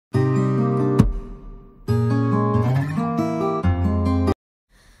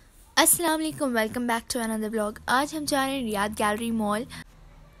अस्सलाम वालेकुम, welcome back to another blog. आज हम जा रहे हैं Riyadh gallery mall.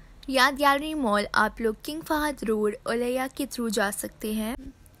 Riyadh gallery mall आप लोग किंग फहद रोड उलैया के थ्रू जा सकते हैं।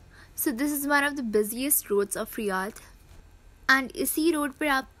 So this is one of the busiest roads of Riyadh and इसी रोड पर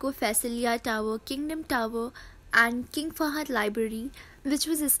आपको फैसलिया tower, kingdom tower and king Fahad library which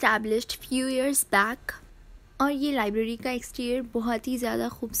was established few years back. और ये लाइब्रेरी का एक्सटीरियर बहुत ही ज़्यादा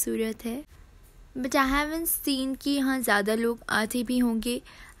खूबसूरत है, बट आई हैवंट सीन कि यहाँ ज़्यादा लोग आते भी होंगे।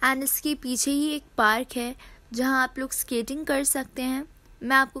 एंड इसके पीछे ही एक पार्क है जहाँ आप लोग स्केटिंग कर सकते हैं।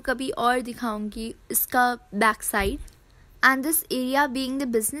 मैं आपको कभी और दिखाऊंगी इसका back side. And this area being the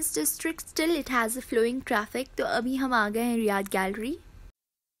business district still it has a flowing traffic. तो अभी हम आ गए हैं रियाद गैलरी।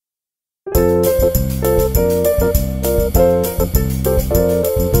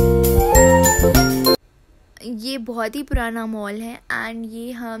 ये बहुत ही पुराना मॉल है एंड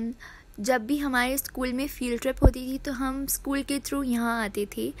ये हम जब भी हमारे स्कूल में फील्ड ट्रिप होती थी तो हम स्कूल के थ्रू यहाँ आते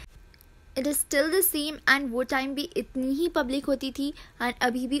थे। It is still the same and वो टाइम भी इतनी ही पब्लिक होती थी एंड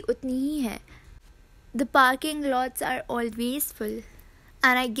अभी भी उतनी ही है। The parking lots are always full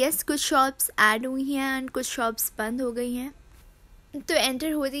and I guess कुछ शॉप्स ऐड हुई हैं एंड कुछ शॉप्स बंद हो गई हैं। तो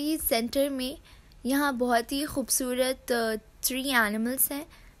एंटर होते ही सेंटर में यहाँ बहुत ही खूबसूरत 3 एनिमल्स हैं,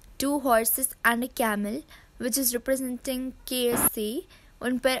 2 horses and a camel which is representing KSA।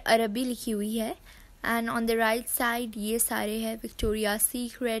 उन पर अरबी लिखी हुई है and on the right side ये सारे हैं विक्टोरिया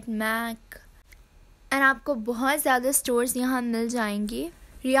सीक्रेट, मैक एंड आपको बहुत ज़्यादा स्टोर्स यहाँ मिल जाएंगे।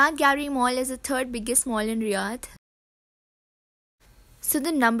 Riyadh gallery mall is the 3rd biggest mall in Riyadh. So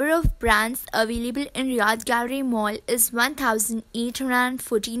the number of brands available in Riyadh Gallery Mall is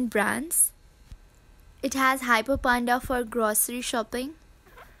 1,814 brands. It has Hyper Panda for grocery shopping.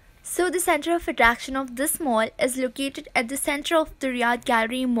 So the center of attraction of this mall is located at the center of the Riyadh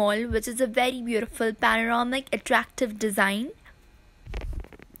Gallery Mall, which is a very beautiful, panoramic, attractive design.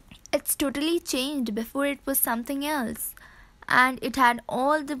 It's totally changed. Before it was something else. And it had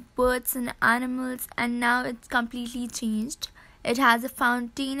all the birds and animals, and now it's completely changed. It has a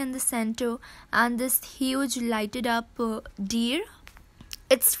fountain in the center and this huge lighted up deer.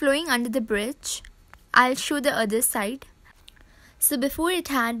 It's flowing under the bridge. I'll show the other side. So before it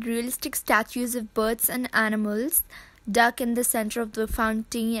had realistic statues of birds and animals, duck in the center of the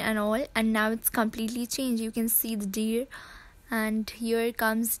fountain and all, and now it's completely changed. You can see the deer, and here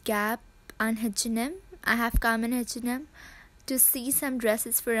comes Gap and H&M. I have come in H&M to see some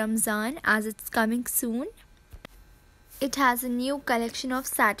dresses for Ramzan as it's coming soon. It has a new collection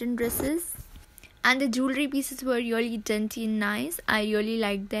of satin dresses and the jewelry pieces were really dainty and nice. I really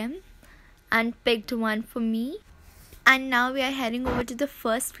liked them and picked one for me. And now we are heading over to the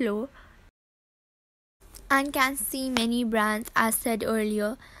first floor and can see many brands as said earlier,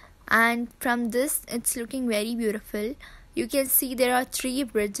 and from this it's looking very beautiful. You can see there are 3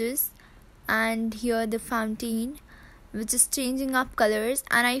 bridges and here the fountain which is changing up colors,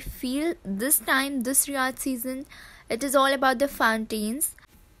 and I feel this time, this Riyadh season, it is all about the fountains.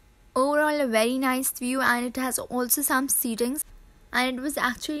 Overall a very nice view, and it has also some seatings. And it was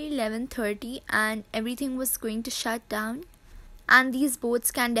actually 11:30 and everything was going to shut down, and these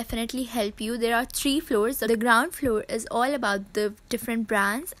boats can definitely help you. There are 3 floors. The ground floor is all about the different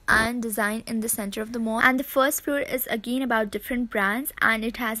brands and design in the center of the mall, and the first floor is again about different brands and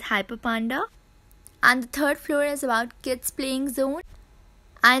it has Hyper Panda, and the 3rd floor is about kids playing zone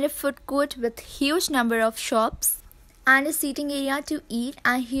and a food court with huge number of shops and a seating area to eat.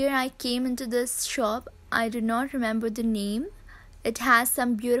 And here I came into this shop. I do not remember the name. It has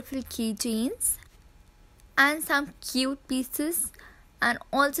some beautiful keychains and some cute pieces and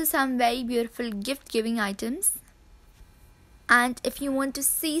also some very beautiful gift giving items. And if you want to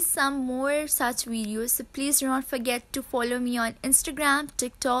see some more such videos, so please do not forget to follow me on Instagram,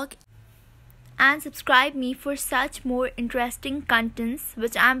 TikTok and subscribe me for such more interesting contents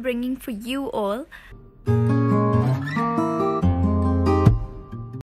which I am bringing for you all.